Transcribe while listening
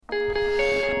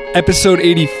Episode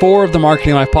 84 of the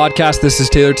Marketing Life Podcast. This is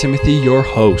Taylor Timothy, your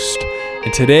host.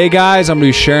 And today, guys, I'm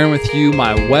going to be sharing with you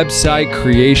my website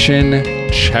creation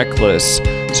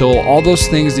checklist. So all those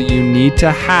things that you need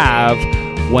to have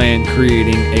when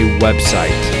creating a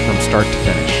website from start to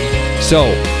finish. So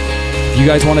if you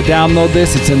guys want to download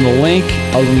this, it's in the link.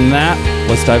 Other than that,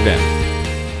 let's dive in.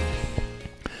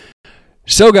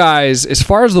 So guys, as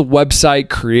far as the website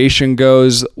creation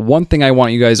goes, one thing I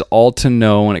want you guys all to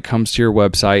know when it comes to your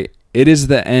website, it is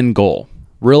the end goal.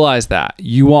 Realize that.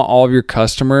 You want all of your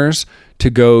customers to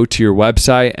go to your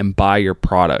website and buy your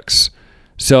products.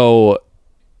 So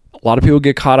a lot of people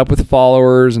get caught up with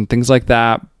followers and things like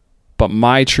that. But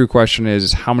my true question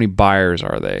is, how many buyers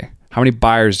are they? How many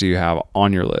buyers do you have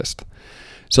on your list?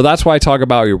 So that's why I talk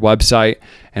about your website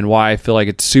and why I feel like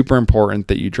it's super important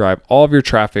that you drive all of your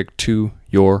traffic to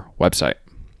your website.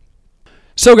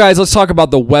 So guys, let's talk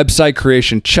about the website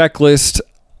creation checklist.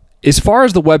 As far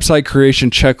as the website creation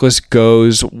checklist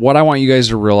goes, what I want you guys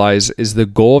to realize is the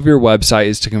goal of your website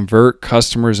is to convert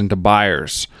customers into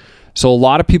buyers. So a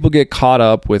lot of people get caught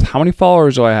up with how many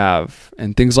followers do I have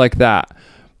and things like that.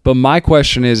 But my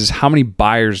question is how many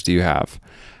buyers do you have?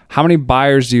 How many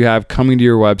buyers do you have coming to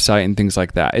your website and things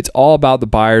like that? It's all about the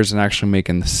buyers and actually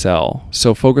making the sell.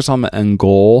 So focus on the end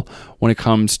goal when it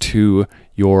comes to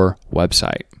your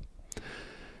website.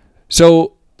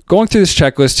 So going through this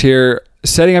checklist here,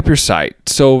 setting up your site.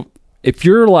 So if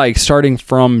you're like starting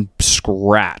from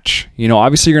scratch,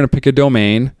 obviously you're going to pick a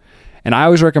domain. And I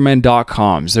always recommend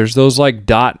 .coms. There's those like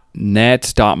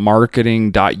 .net,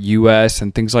 .marketing, .us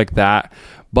and things like that.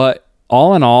 But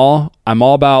all in all, I'm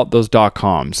all about those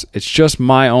 .coms. It's just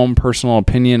my own personal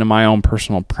opinion and my own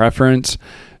personal preference.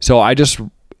 So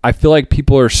I feel like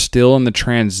people are still in the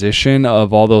transition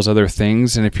of all those other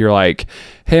things. And if you're like,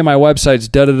 hey, my website's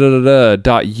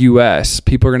 .us,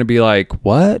 people are going to be like,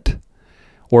 what?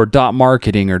 Or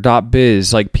 .marketing or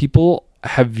 .biz. Like people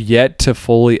have yet to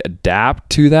fully adapt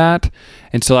to that.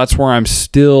 And so that's where I'm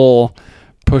still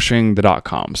pushing the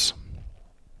 .coms.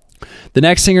 The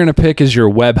next thing you're going to pick is your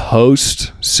web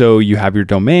host. So you have your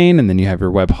domain and then you have your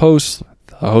web host.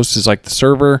 The host is like the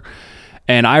server.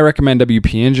 And I recommend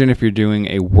WP Engine if you're doing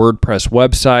a WordPress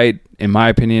website. In my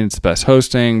opinion, it's the best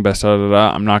hosting, best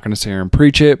I'm not going to sit here and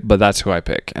preach it, but that's who I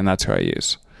pick and that's who I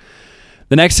use.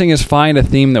 The next thing is find a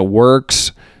theme that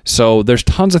works. So there's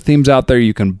tons of themes out there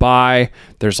you can buy.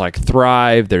 There's like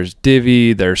Thrive, there's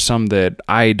Divi, there's some that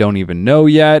I don't even know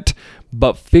yet.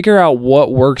 But figure out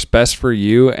what works best for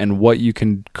you and what you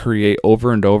can create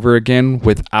over and over again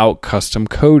without custom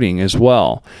coding as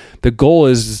well. The goal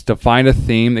is to find a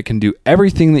theme that can do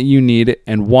everything that you need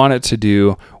and want it to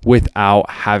do without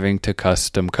having to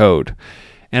custom code.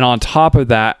 And on top of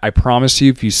that, I promise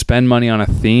you, if you spend money on a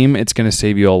theme, it's going to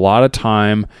save you a lot of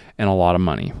time and a lot of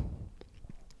money.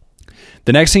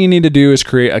 The next thing you need to do is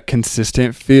create a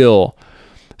consistent feel.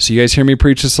 So you guys hear me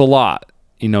preach this a lot.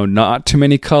 Not too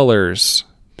many colors,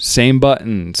 same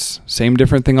buttons, same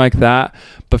different thing like that.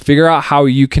 But figure out how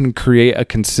you can create a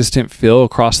consistent feel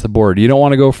across the board. You don't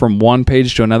want to go from one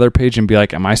page to another page and be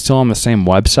like, am I still on the same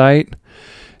website?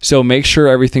 So make sure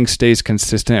everything stays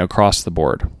consistent across the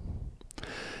board.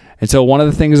 And so one of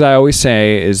the things I always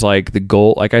say is like the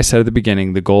goal, like I said at the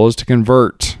beginning, the goal is to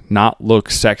convert, not look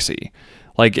sexy.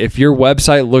 Like if your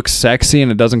website looks sexy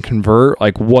and it doesn't convert,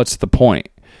 like what's the point?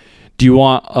 Do you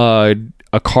want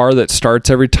a car that starts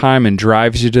every time and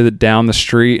drives you down the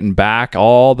street and back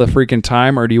all the freaking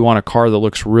time? Or do you want a car that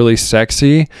looks really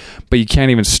sexy, but you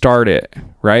can't even start it,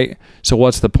 right? So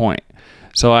what's the point?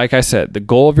 So like I said, the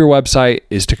goal of your website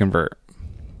is to convert.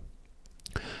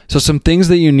 So some things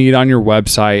that you need on your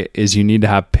website is you need to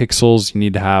have pixels. You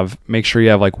need to make sure you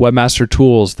have like Webmaster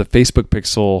Tools, the Facebook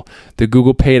pixel, the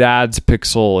Google Paid Ads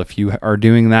pixel if you are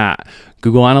doing that,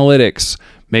 Google Analytics.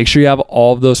 Make sure you have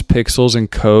all of those pixels and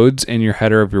codes in your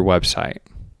header of your website.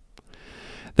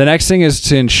 The next thing is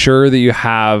to ensure that you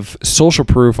have social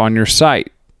proof on your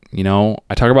site.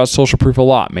 I talk about social proof a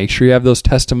lot. Make sure you have those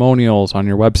testimonials on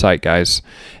your website, guys.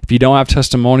 If you don't have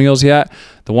testimonials yet,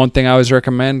 the one thing I always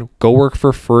recommend, go work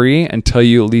for free until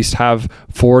you at least have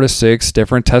 4 to 6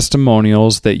 different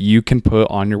testimonials that you can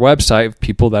put on your website of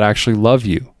people that actually love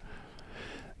you.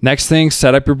 Next thing,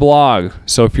 set up your blog.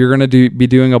 So if you're going to be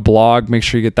doing a blog, make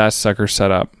sure you get that sucker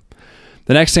set up.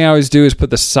 The next thing I always do is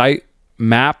put the site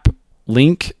map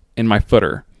link in my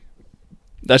footer.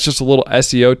 That's just a little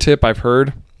SEO tip I've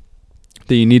heard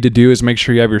that you need to do is make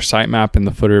sure you have your sitemap in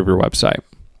the footer of your website.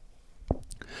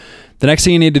 The next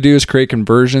thing you need to do is create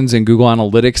conversions in Google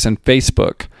Analytics and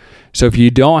Facebook. So if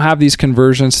you don't have these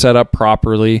conversions set up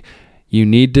properly, You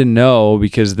need to know,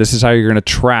 because this is how you're going to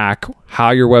track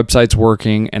how your website's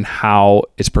working and how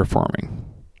it's performing.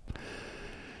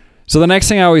 So the next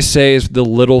thing I always say is the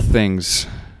little things.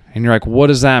 And you're like, what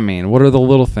does that mean? What are the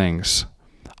little things?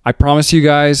 I promise you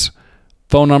guys,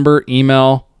 phone number,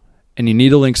 email, and you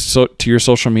need a link to your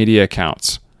social media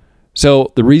accounts.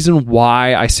 So the reason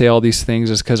why I say all these things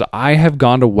is because I have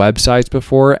gone to websites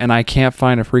before and I can't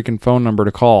find a freaking phone number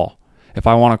to call if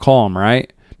I want to call them,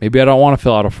 right? Maybe I don't want to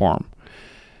fill out a form.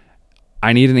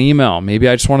 I need an email. Maybe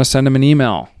I just want to send them an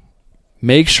email.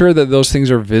 Make sure that those things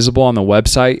are visible on the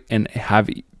website and have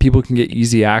people can get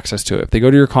easy access to it. If they go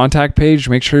to your contact page,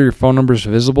 make sure your phone number is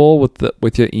visible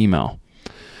with your email.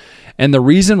 And the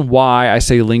reason why I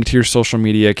say link to your social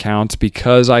media accounts,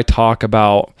 because I talk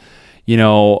about,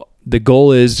 the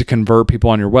goal is to convert people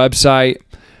on your website.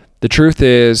 The truth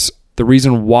is, the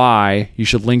reason why you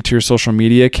should link to your social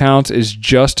media accounts is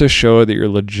just to show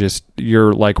that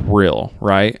you're like real,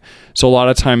 right? So a lot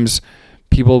of times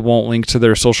people won't link to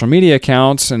their social media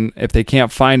accounts, and if they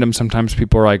can't find them, sometimes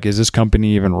people are like, is this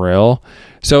company even real?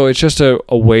 So it's just a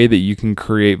way that you can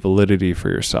create validity for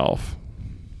yourself.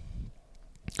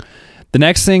 The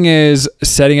next thing is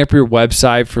setting up your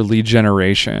website for lead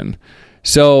generation.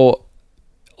 So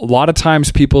a lot of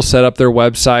times people set up their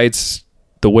websites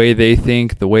the way they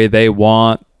think, the way they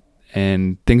want,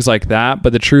 and things like that.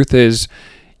 But the truth is,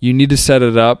 you need to set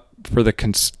it up for the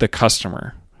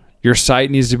customer. Your site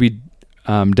needs to be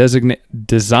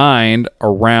designed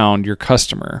around your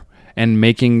customer and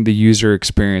making the user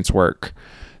experience work.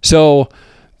 So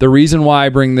the reason why I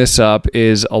bring this up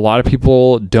is a lot of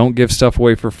people don't give stuff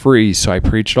away for free. So I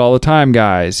preach it all the time,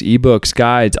 guys. Ebooks,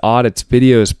 guides, audits,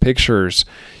 videos, pictures.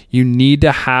 You need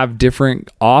to have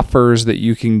different offers that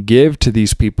you can give to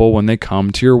these people when they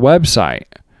come to your website.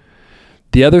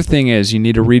 The other thing is you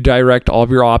need to redirect all of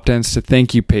your opt-ins to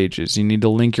thank you pages. You need to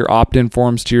link your opt-in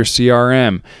forms to your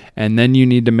CRM. And then you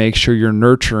need to make sure you're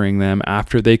nurturing them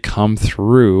after they come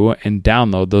through and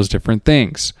download those different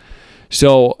things.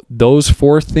 So those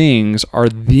 4 things are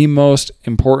the most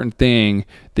important thing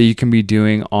that you can be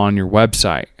doing on your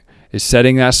website, is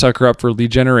setting that sucker up for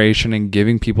lead generation and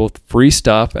giving people free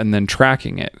stuff and then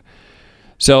tracking it.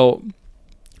 So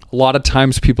a lot of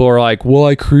times people are like, well,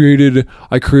 I created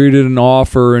an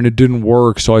offer and it didn't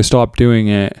work, so I stopped doing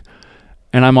it.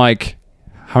 And I'm like,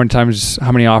 how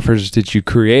many offers did you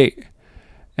create?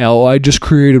 Oh, I just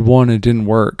created one and it didn't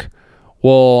work.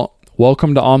 Well,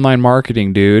 welcome to online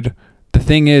marketing, dude. The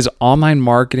thing is, online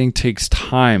marketing takes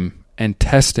time and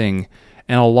testing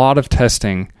and a lot of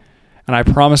testing. And I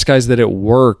promise, guys, that it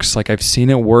works. Like, I've seen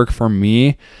it work for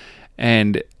me.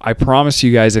 And I promise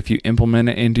you guys, if you implement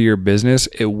it into your business,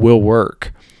 it will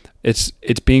work. It's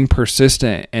being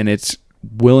persistent and it's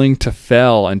willing to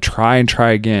fail and try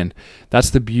again.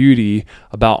 That's the beauty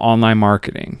about online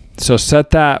marketing. So set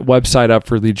that website up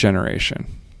for lead generation.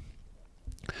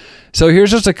 So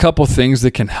here's just a couple things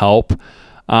that can help.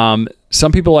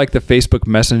 Some people like the Facebook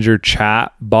Messenger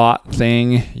chat bot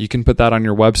thing. You can put that on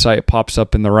your website. It pops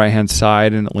up in the right-hand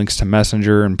side and it links to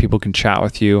Messenger and people can chat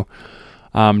with you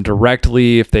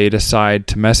directly if they decide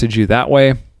to message you that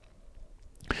way.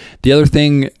 The other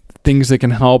things that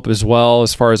can help as well,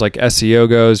 as far as like SEO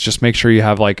goes, just make sure you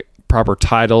have like proper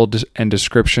title and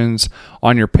descriptions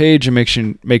on your page and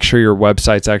make sure your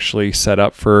website's actually set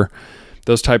up for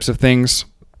those types of things.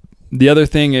 The other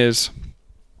thing is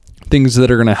things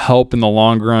that are going to help in the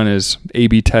long run is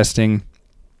A/B testing.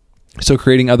 So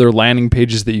creating other landing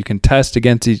pages that you can test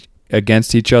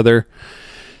against each other.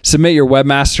 Submit your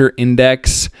Webmaster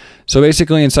Index. So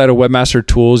basically inside of Webmaster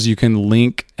Tools, you can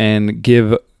link and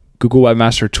give Google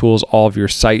Webmaster Tools all of your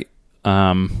site,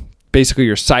 basically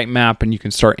your site map, and you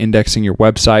can start indexing your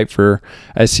website for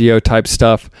SEO type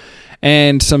stuff.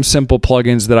 And some simple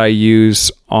plugins that I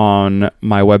use on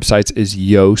my websites is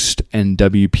Yoast and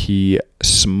WP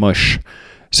Smush.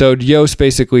 So Yoast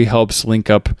basically helps link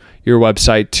up your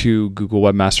website to Google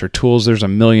Webmaster Tools. There's a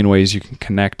million ways you can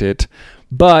connect it.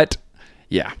 But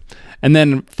yeah. And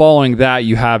then following that,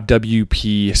 you have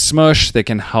WP Smush that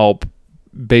can help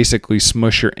basically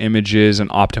smush your images and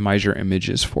optimize your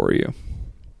images for you.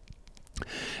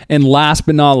 And last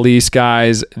but not least,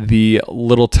 guys, the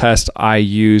little test I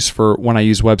use for when I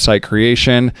use website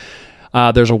creation.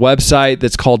 There's a website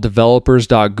that's called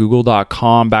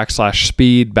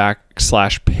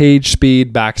developers.google.com/speed/page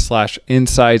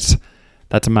speed/insights.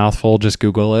 That's a mouthful. Just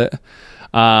Google it.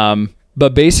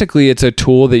 But basically, it's a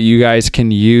tool that you guys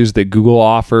can use that Google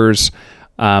offers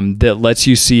that lets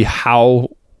you see how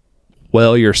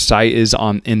well your site is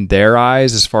in their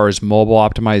eyes as far as mobile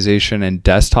optimization and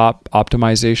desktop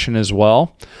optimization as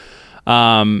well.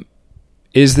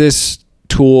 Is this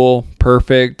tool,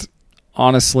 perfect?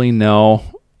 Honestly, no.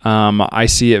 I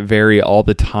see it vary all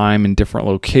the time in different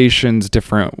locations,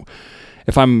 if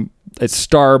I'm at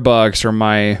Starbucks or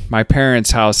my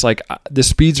parents' house, like the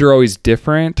speeds are always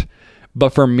different.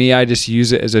 But for me, I just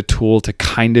use it as a tool to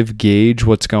kind of gauge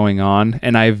what's going on.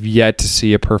 And I've yet to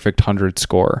see a perfect 100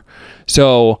 score.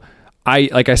 So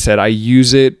like I said, I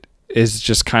use it as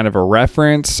just kind of a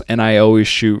reference, and I always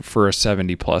shoot for a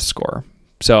 70 plus score.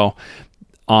 So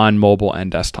on mobile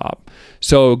and desktop.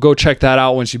 So go check that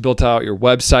out once you built out your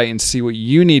website and see what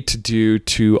you need to do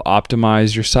to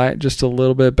optimize your site just a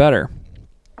little bit better.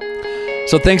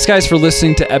 So thanks guys for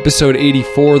listening to episode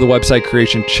 84, the website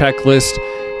creation checklist.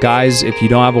 Guys, if you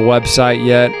don't have a website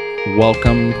yet,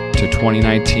 welcome to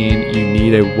 2019. You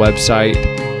need a website.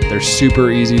 They're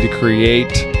super easy to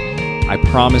create. I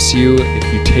promise you,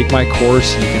 if you take my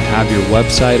course, you can have your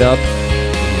website up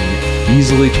in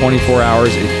easily 24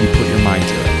 hours if you put your mind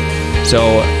to it.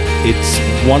 So it's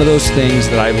one of those things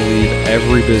that I believe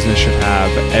every business should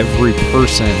have. Every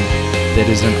person that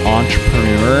is an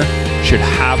entrepreneur should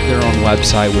have their own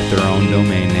website with their own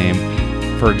domain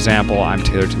name. For example, I'm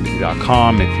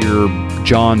TaylorTimothy.com. If you're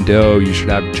John Doe, you should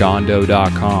have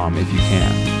johndoe.com if you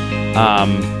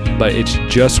can. But it's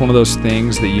just one of those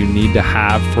things that you need to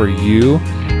have for you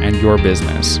and your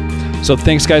business. So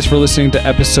thanks guys for listening to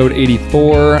episode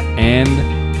 84,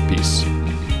 and peace.